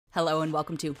Hello and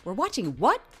welcome to We're Watching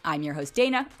What? I'm your host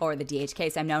Dana, or the DHK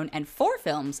as I'm known, and 4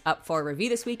 films up for review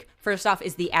this week. First off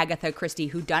is the Agatha Christie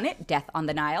whodunit, Death on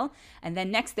the Nile. And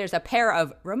then next there's a pair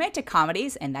of romantic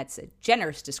comedies, and that's a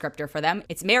generous descriptor for them.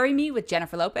 It's Marry Me with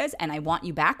Jennifer Lopez and I Want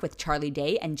You Back with Charlie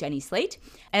Day and Jenny Slate.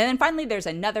 And then finally there's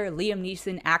another Liam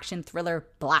Neeson action thriller,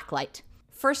 Blacklight.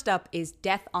 First up is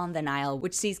Death on the Nile,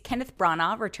 which sees Kenneth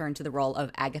Branagh return to the role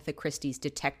of Agatha Christie's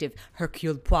detective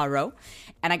Hercule Poirot.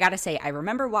 And I gotta say, I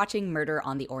remember watching Murder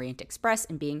on the Orient Express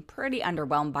and being pretty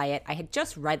underwhelmed by it. I had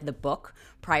just read the book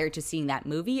prior to seeing that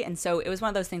movie, and so it was one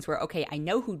of those things where, okay, I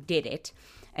know who did it,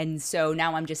 and so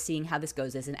now I'm just seeing how this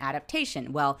goes as an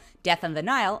adaptation. Well, Death on the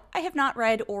Nile, I have not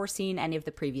read or seen any of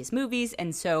the previous movies,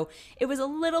 and so it was a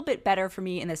little bit better for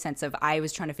me in the sense of I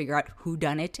was trying to figure out who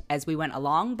done it as we went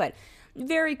along, but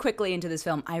very quickly into this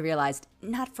film, I realized,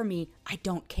 not for me, I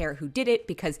don't care who did it,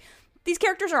 because these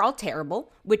characters are all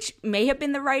terrible, which may have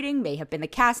been the writing, may have been the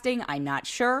casting, I'm not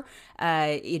sure.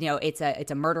 It's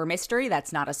a murder mystery,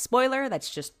 that's not a spoiler,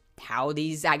 that's just how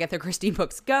these Agatha Christie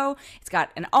books go. It's got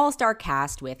an all-star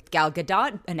cast with Gal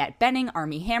Gadot, Annette Bening,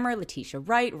 Armie Hammer, Letitia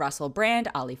Wright, Russell Brand,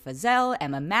 Ali Fazell,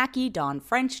 Emma Mackey, Dawn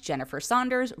French, Jennifer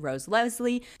Saunders, Rose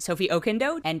Leslie, Sophie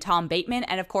Okonedo, and Tom Bateman,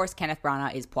 and of course Kenneth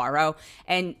Branagh is Poirot.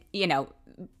 And,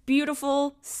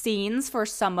 beautiful scenes for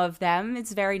some of them.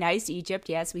 It's very nice. Egypt,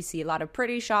 yes, we see a lot of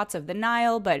pretty shots of the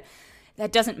Nile, but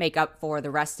that doesn't make up for the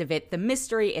rest of it. The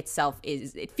mystery itself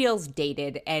it feels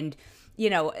dated, and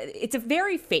it's a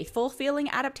very faithful feeling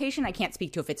adaptation. I can't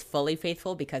speak to if it's fully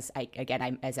faithful because,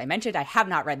 as I mentioned, I have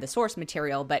not read the source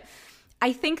material, but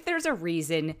I think there's a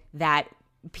reason that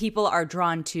people are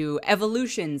drawn to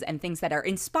evolutions and things that are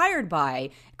inspired by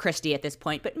Christie at this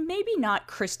point, but maybe not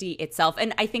Christie itself.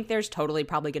 And I think there's totally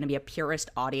probably going to be a purist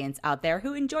audience out there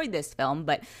who enjoyed this film,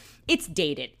 but it's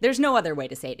dated. There's no other way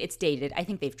to say it. It's dated. I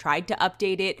think they've tried to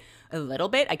update it a little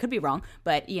bit. I could be wrong,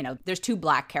 but there's 2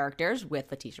 black characters with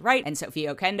Letitia Wright and Sophie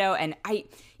Okonedo. And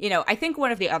I think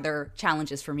one of the other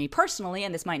challenges for me personally,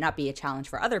 and this might not be a challenge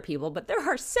for other people, but there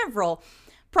are several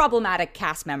problematic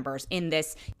cast members in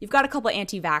this. You've got a couple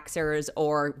anti-vaxxers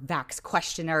or vax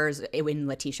questioners in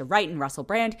Letitia Wright and Russell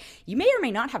Brand. You may or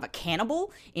may not have a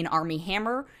cannibal in Armie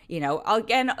Hammer.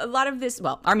 Again, a lot of this,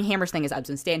 Armie Hammer's thing is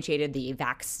unsubstantiated. The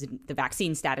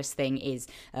vaccine status thing is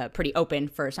pretty open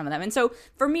for some of them. And so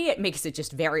for me, it makes it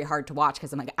just very hard to watch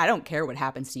because I'm like, I don't care what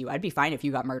happens to you. I'd be fine if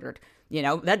you got murdered.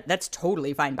 That's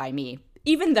totally fine by me.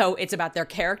 Even though it's about their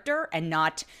character and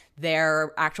not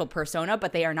their actual persona,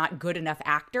 but they are not good enough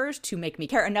actors to make me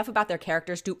care enough about their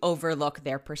characters to overlook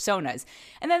their personas.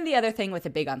 And then the other thing with a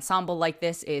big ensemble like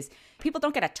this is people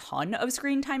don't get a ton of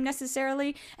screen time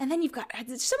necessarily. And then you've got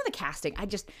some of the casting.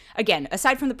 Again,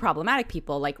 aside from the problematic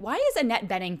people, like, why is Annette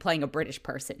Bening playing a British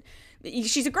person?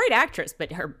 She's a great actress,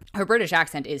 but her British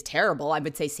accent is terrible. I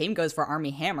would say same goes for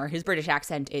Armie Hammer. His British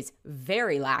accent is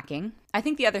very lacking. I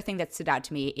think the other thing that stood out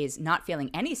to me is not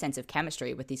feeling any sense of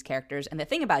chemistry with these characters. And the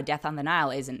thing about Death on the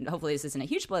Nile is, and hopefully this isn't a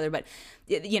huge spoiler, but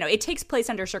it takes place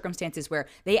under circumstances where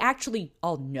they actually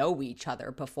all know each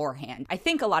other beforehand. I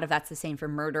think a lot of that's the same for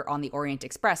Murder on the Orient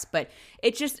Express, but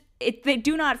they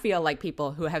do not feel like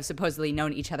people who have supposedly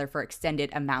known each other for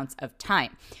extended amounts of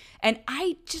time. And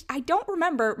I don't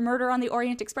remember Murder on the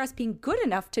Orient Express being good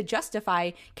enough to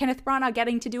justify Kenneth Branagh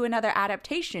getting to do another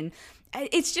adaptation.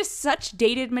 It's just such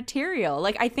dated material.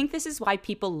 Like, I think this is why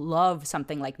people love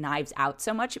something like Knives Out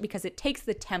so much, because it takes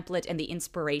the template and the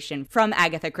inspiration from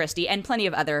Agatha Christie and plenty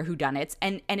of other whodunits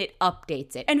and it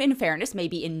updates it. And in fairness,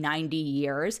 maybe in 90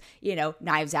 years,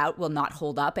 Knives Out will not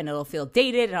hold up and it'll feel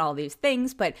dated and all these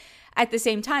things. But at the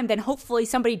same time, then hopefully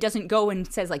somebody doesn't go and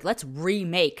says, like, let's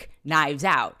remake Knives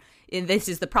Out. And this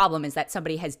is the problem, is that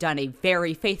somebody has done a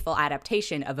very faithful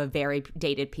adaptation of a very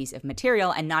dated piece of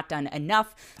material and not done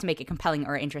enough to make it compelling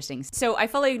or interesting. So I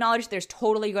fully acknowledge there's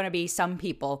totally going to be some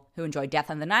people who enjoy Death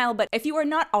on the Nile, but if you are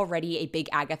not already a big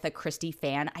Agatha Christie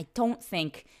fan, I don't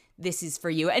think this is for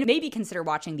you. And maybe consider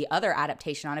watching the other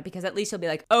adaptation on it, because at least you'll be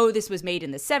like, oh, this was made in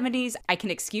the 70s. I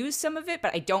can excuse some of it,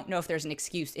 but I don't know if there's an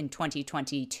excuse in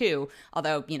 2022.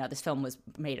 Although, this film was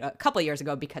made a couple years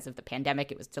ago because of the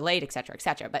pandemic. It was delayed, etc.,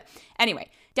 etc. But anyway,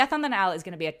 Death on the Nile is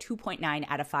going to be a 2.9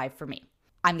 out of 5 for me.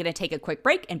 I'm going to take a quick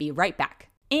break and be right back.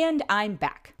 And I'm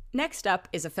back. Next up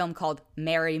is a film called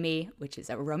Marry Me, which is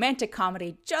a romantic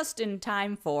comedy just in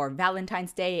time for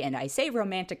Valentine's Day, and I say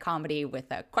romantic comedy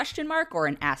with a question mark or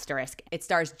an asterisk. It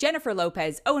stars Jennifer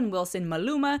Lopez, Owen Wilson,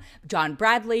 Maluma, John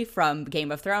Bradley from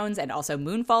Game of Thrones, and also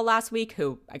Moonfall last week,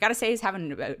 who I gotta say is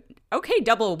having okay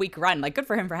double week run. Like, good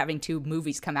for him for having 2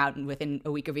 movies come out within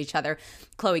a week of each other.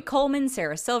 Chloe Coleman,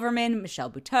 Sarah Silverman, Michelle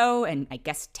Buteau, and I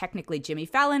guess technically Jimmy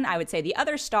Fallon. I would say the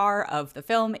other star of the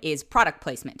film is product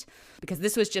placement, because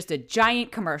this was just a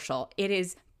giant commercial. It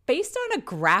is based on a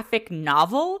graphic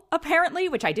novel, apparently,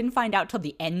 which I didn't find out till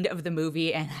the end of the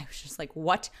movie, and I was just like,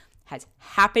 what has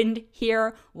happened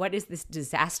here? What is this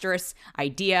disastrous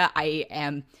idea? I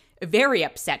am very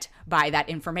upset by that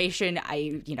information.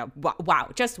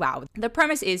 Wow, just wow. The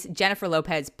premise is Jennifer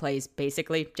Lopez plays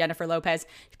basically Jennifer Lopez.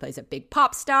 She plays a big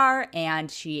pop star,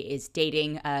 and she is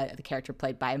dating the character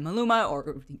played by Maluma,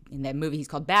 or in the movie he's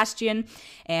called Bastian.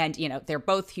 And, they're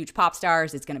both huge pop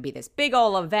stars. It's going to be this big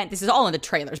old event. This is all in the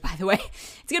trailers, by the way.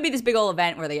 It's going to be this big old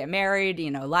event where they get married,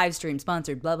 live stream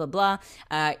sponsored, blah, blah, blah.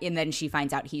 And then she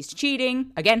finds out he's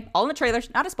cheating. Again, all in the trailers,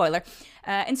 not a spoiler.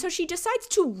 And so she decides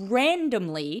to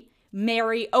randomly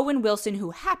marry Owen Wilson,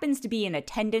 who happens to be in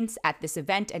attendance at this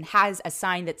event and has a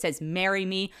sign that says, "Marry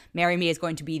Me." "Marry Me" is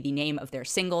going to be the name of their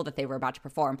single that they were about to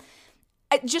perform.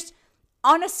 Just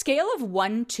on a scale of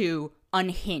 1 to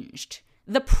unhinged,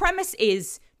 the premise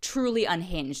is truly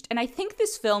unhinged. And I think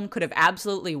this film could have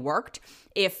absolutely worked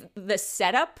if the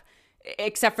setup,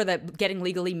 except for the getting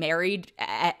legally married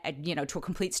to a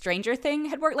complete stranger thing,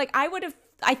 had worked. Like,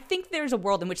 I think there's a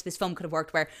world in which this film could have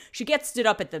worked where she gets stood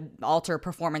up at the altar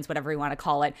performance, whatever you want to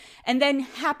call it, and then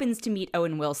happens to meet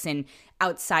Owen Wilson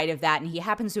outside of that, and he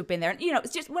happens to have been there.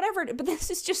 It's just whatever. But this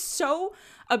is just so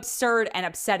absurd and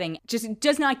upsetting. Just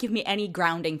does not give me any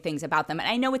grounding things about them. And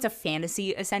I know it's a fantasy,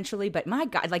 essentially, but my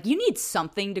God, like, you need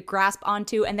something to grasp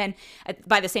onto. And then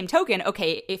by the same token,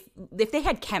 okay, if they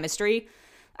had chemistry,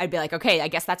 I'd be like, okay, I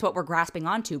guess that's what we're grasping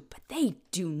onto. But they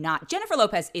do not. Jennifer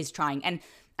Lopez is trying, and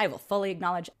I will fully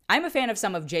acknowledge I'm a fan of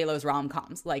some of J-Lo's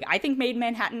rom-coms. Like, I think Made in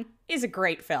Manhattan is a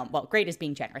great film. Well, great is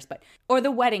being generous, or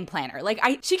The Wedding Planner. Like,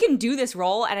 she can do this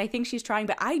role, and I think she's trying,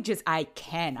 but I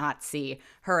cannot see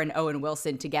her and Owen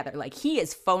Wilson together. Like, he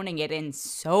is phoning it in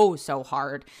so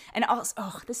hard. And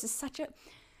also, this is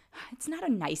it's not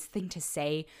a nice thing to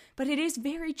say, but it is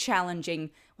very challenging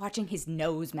watching his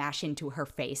nose mash into her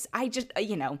face. I just,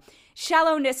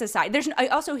 shallowness aside, there's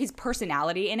also his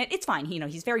personality in it. It's fine.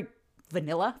 He's very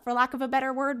vanilla, for lack of a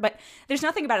better word, but there's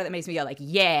nothing about it that makes me go like,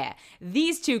 yeah,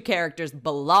 these 2 characters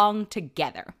belong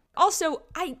together. Also,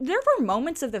 there were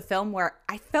moments of the film where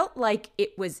I felt like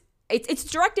it's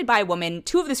directed by a woman.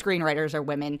 2 of the screenwriters are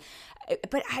women.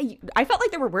 But I felt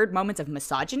like there were weird moments of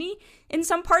misogyny in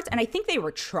some parts, and I think they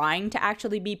were trying to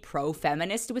actually be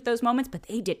pro-feminist with those moments, but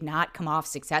they did not come off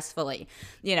successfully.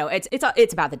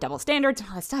 It's about the double standards and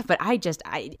all that stuff, but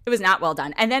it was not well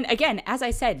done. And then again, as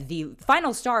I said, the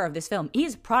final star of this film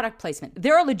is product placement.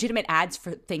 There are legitimate ads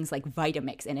for things like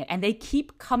Vitamix in it, and they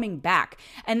keep coming back.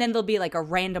 And then there'll be like a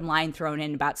random line thrown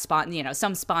in about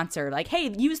some sponsor, like,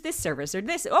 hey, use this service or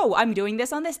this. Oh, I'm doing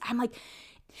this on this. I'm like,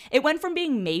 it went from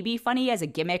being maybe funny as a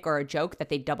gimmick or a joke that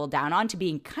they doubled down on to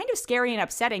being kind of scary and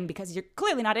upsetting, because you're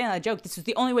clearly not in on a joke. This is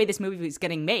the only way this movie was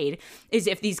getting made, is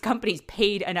if these companies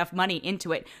paid enough money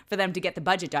into it for them to get the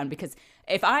budget done. Because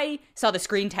if I saw the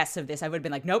screen tests of this, I would have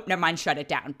been like, nope, never mind, shut it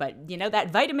down. But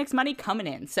that Vitamix money coming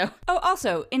in. So,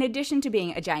 also, in addition to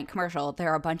being a giant commercial,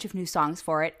 there are a bunch of new songs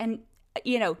for it. And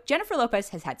Jennifer Lopez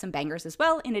has had some bangers as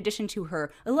well, in addition to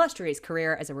her illustrious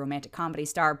career as a romantic comedy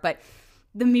star. But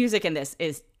the music in this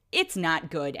it's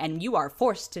not good, and you are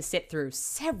forced to sit through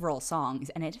several songs.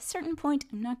 And at a certain point,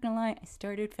 I'm not gonna lie, I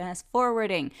started fast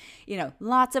forwarding.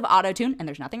 Lots of autotune, and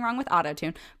there's nothing wrong with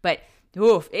autotune, but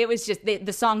oof, it was just,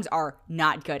 the songs are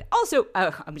not good. Also,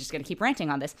 I'm just gonna keep ranting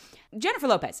on this. Jennifer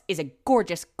Lopez is a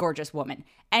gorgeous, gorgeous woman,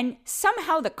 and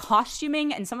somehow the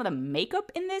costuming and some of the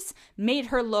makeup in this made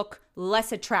her look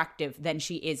less attractive than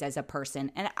she is as a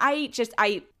person, and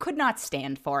I could not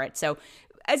stand for it. So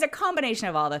as a combination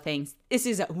of all the things, this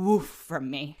is a woof from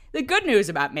me. The good news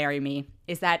about Marry Me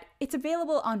is that it's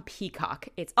available on Peacock.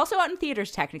 It's also out in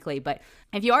theaters technically, but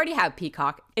if you already have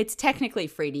Peacock, it's technically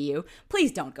free to you.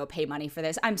 Please don't go pay money for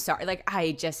this. I'm sorry.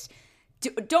 I just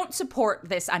don't support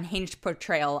this unhinged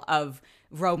portrayal of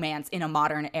romance in a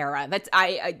modern era.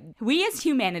 We as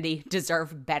humanity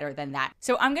deserve better than that.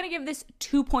 So I'm going to give this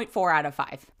 2.4 out of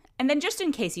 5. And then, just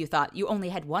in case you thought you only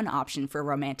had one option for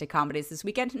romantic comedies this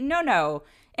weekend, no.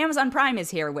 Amazon Prime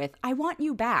is here with I Want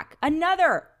You Back,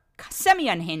 another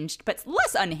semi-unhinged, but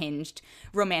less unhinged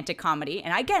romantic comedy.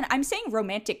 And again, I'm saying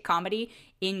romantic comedy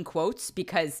in quotes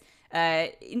because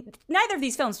neither of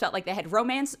these films felt like they had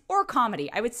romance or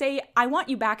comedy. I would say I Want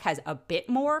You Back has a bit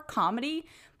more comedy,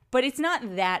 but it's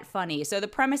not that funny. So the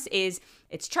premise is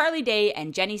it's Charlie Day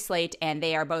and Jenny Slate, and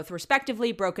they are both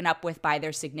respectively broken up with by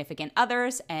their significant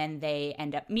others, and they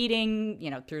end up meeting,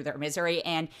 through their misery.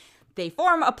 And they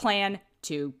form a plan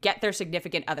to get their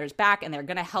significant others back, and they're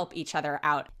going to help each other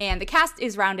out. And the cast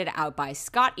is rounded out by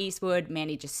Scott Eastwood,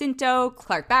 Manny Jacinto,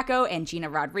 Clark Bacco, and Gina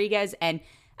Rodriguez. And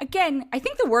again, I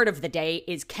think the word of the day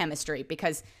is chemistry,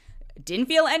 because didn't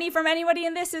feel any from anybody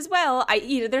in this as well.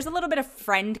 There's a little bit of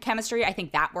friend chemistry. I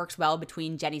think that works well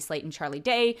between Jenny Slate and Charlie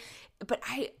Day. But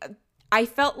I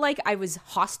felt like I was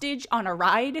hostage on a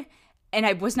ride, and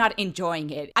I was not enjoying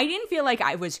it. I didn't feel like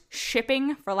I was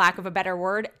shipping, for lack of a better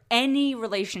word, any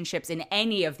relationships in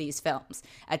any of these films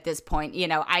at this point.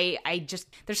 I just,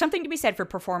 there's something to be said for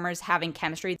performers having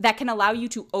chemistry that can allow you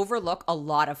to overlook a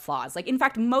lot of flaws. Like, in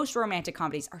fact, most romantic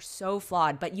comedies are so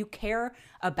flawed, but you care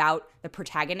about the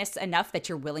protagonists enough that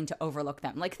you're willing to overlook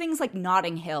them. Like, things like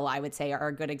Notting Hill, I would say, are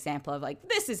a good example of, like,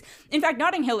 in fact,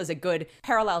 Notting Hill is a good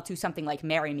parallel to something like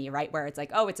Marry Me, right? Where it's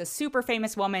like, oh, it's a super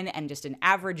famous woman and just an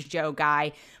average Joe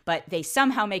guy, but they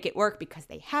somehow make it work because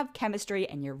they have chemistry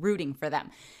and you're rooting for them.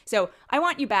 So I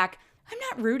Want You Back, I'm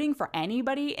not rooting for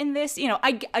anybody in this.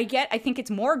 I think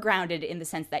it's more grounded in the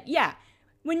sense that, yeah,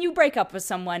 when you break up with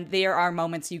someone, there are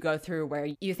moments you go through where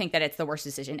you think that it's the worst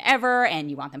decision ever and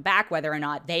you want them back, whether or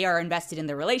not they are invested in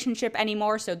the relationship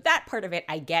anymore. So that part of it,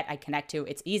 I connect to.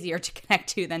 It's easier to connect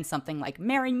to than something like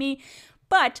Marry Me.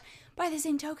 But by the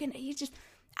same token,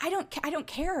 I don't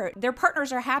care. Their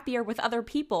partners are happier with other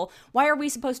people. Why are we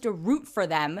supposed to root for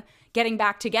them getting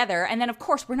back together? And then, of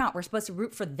course, we're not. We're supposed to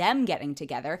root for them getting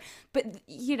together. But,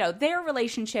 their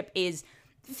relationship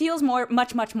feels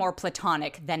much more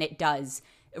platonic than it does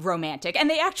romantic. And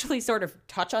they actually sort of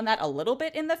touch on that a little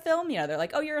bit in the film. They're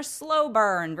like, oh, you're a slow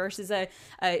burn versus a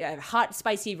hot,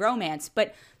 spicy romance.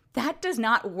 But that does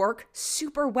not work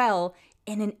super well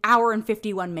in an hour and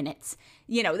 51 minutes.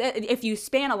 If you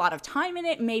span a lot of time in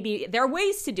it, maybe there are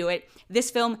ways to do it. This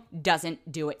film doesn't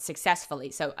do it successfully.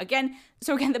 So again,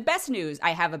 the best news I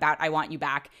have about I Want You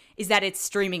Back is that it's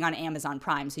streaming on Amazon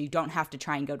Prime, so you don't have to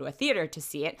try and go to a theater to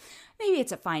see it. Maybe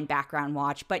it's a fine background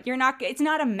watch, but it's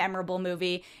not a memorable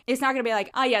movie. It's not going to be like,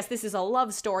 oh yes, this is a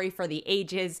love story for the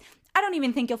ages. I don't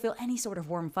even think you'll feel any sort of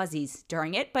warm fuzzies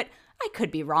during it, but I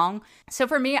could be wrong. So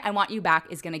for me, I Want You Back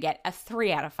is going to get a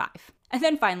 3 out of 5. And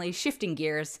then finally, shifting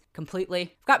gears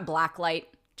completely, I've got Blacklight,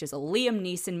 which is a Liam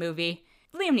Neeson movie.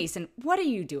 Liam Neeson, what are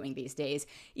you doing these days?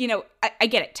 I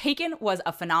get it. Taken was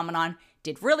a phenomenon,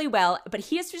 did really well, but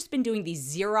he has just been doing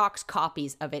these Xerox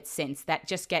copies of it since that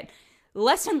just get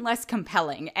less and less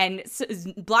compelling. And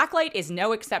Blacklight is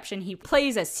no exception. He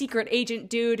plays a secret agent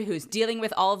dude who's dealing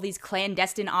with all of these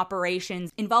clandestine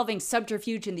operations involving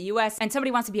subterfuge in the US. And somebody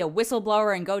wants to be a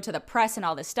whistleblower and go to the press and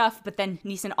all this stuff. But then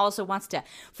Neeson also wants to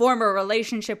form a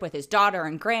relationship with his daughter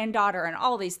and granddaughter and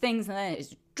all these things. And then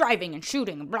he's driving and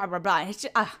shooting and blah, blah, blah. And it's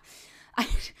just,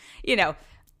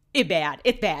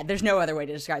 It's bad. There's no other way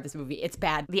to describe this movie. It's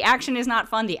bad. The action is not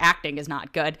fun. The acting is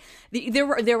not good. There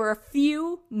were a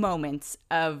few moments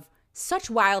of such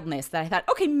wildness that I thought,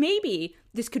 okay, maybe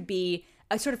this could be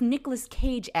a sort of Nicolas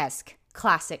Cage-esque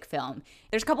classic film.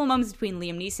 There's a couple of moments between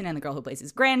Liam Neeson and the girl who plays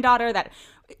his granddaughter that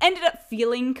ended up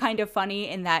feeling kind of funny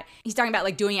in that he's talking about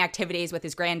like doing activities with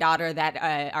his granddaughter that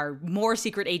are more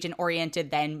secret agent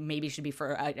oriented than maybe should be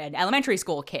for an elementary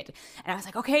school kid. And I was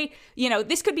like, okay,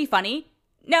 this could be funny.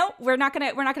 No, we're not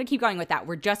gonna keep going with that.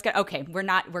 We're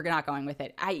not going with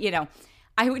it.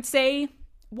 I would say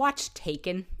watch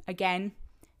Taken again,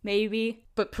 maybe.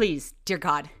 But please, dear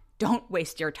God, don't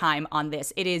waste your time on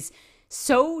this. It is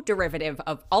so derivative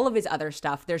of all of his other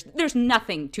stuff. There's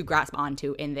nothing to grasp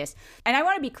onto in this. And I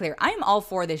want to be clear, I'm all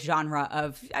for this genre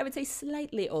of, I would say,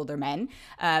 slightly older men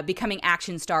becoming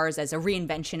action stars as a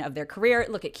reinvention of their career.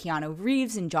 Look at Keanu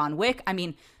Reeves and John Wick. I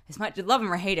mean, as much as love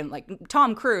him or hate him, like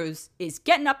Tom Cruise is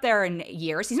getting up there in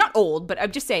years. He's not old, but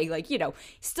I'm just saying,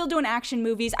 still doing action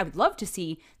movies. I would love to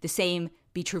see the same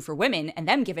be true for women and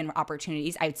them given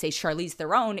opportunities. I would say Charlize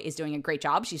Theron is doing a great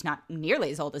job. She's not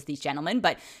nearly as old as these gentlemen,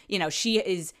 but, she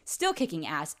is still kicking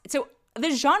ass. So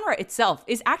the genre itself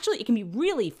is actually, it can be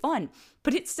really fun,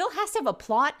 but it still has to have a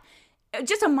plot,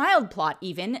 just a mild plot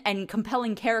even, and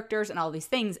compelling characters and all these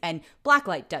things, and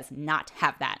Blacklight does not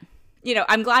have that.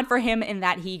 I'm glad for him in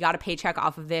that he got a paycheck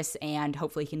off of this and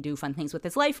hopefully he can do fun things with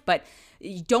his life, but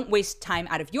don't waste time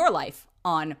out of your life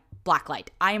on Blacklight.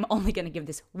 I am only going to give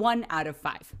this 1 out of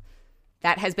 5.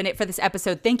 That has been it for this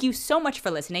episode. Thank you so much for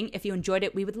listening. If you enjoyed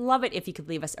it, we would love it if you could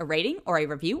leave us a rating or a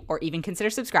review or even consider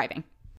subscribing.